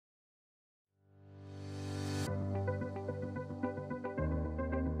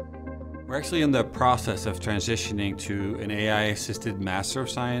We're actually in the process of transitioning to an AI-assisted Master of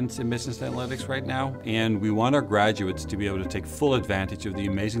Science in Business Analytics right now, and we want our graduates to be able to take full advantage of the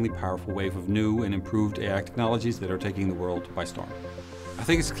amazingly powerful wave of new and improved AI technologies that are taking the world by storm. I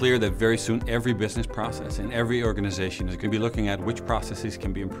think it's clear that very soon every business process and every organization is going to be looking at which processes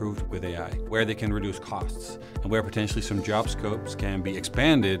can be improved with AI, where they can reduce costs, and where potentially some job scopes can be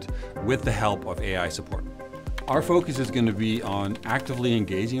expanded with the help of AI support. Our focus is going to be on actively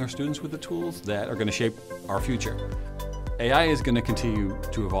engaging our students with the tools that are going to shape our future. AI is going to continue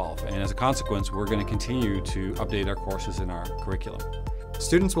to evolve, and as a consequence, we're going to continue to update our courses in our curriculum.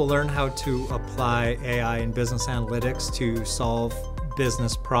 Students will learn how to apply AI in business analytics to solve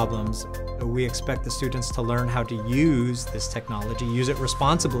business problems. We expect the students to learn how to use this technology, use it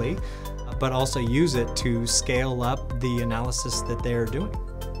responsibly, but also use it to scale up the analysis that they're doing.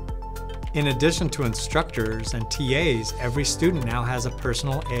 In addition to instructors and TAs, every student now has a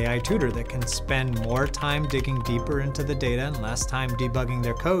personal AI tutor that can spend more time digging deeper into the data and less time debugging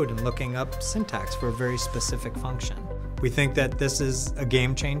their code and looking up syntax for a very specific function. We think that this is a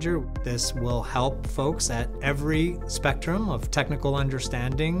game changer. This will help folks at every spectrum of technical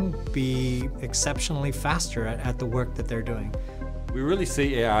understanding be exceptionally faster at the work that they're doing. We really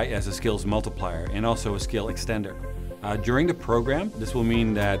see AI as a skills multiplier and also a skill extender. During the program, this will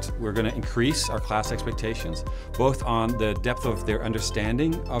mean that we're going to increase our class expectations, both on the depth of their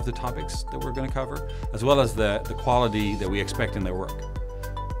understanding of the topics that we're going to cover, as well as the quality that we expect in their work.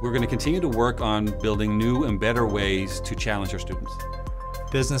 We're going to continue to work on building new and better ways to challenge our students.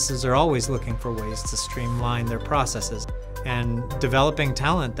 Businesses are always looking for ways to streamline their processes, and developing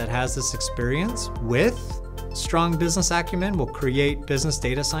talent that has this experience with strong business acumen will create business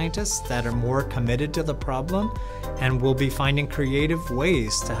data scientists that are more committed to the problem and will be finding creative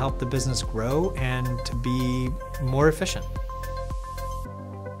ways to help the business grow and to be more efficient.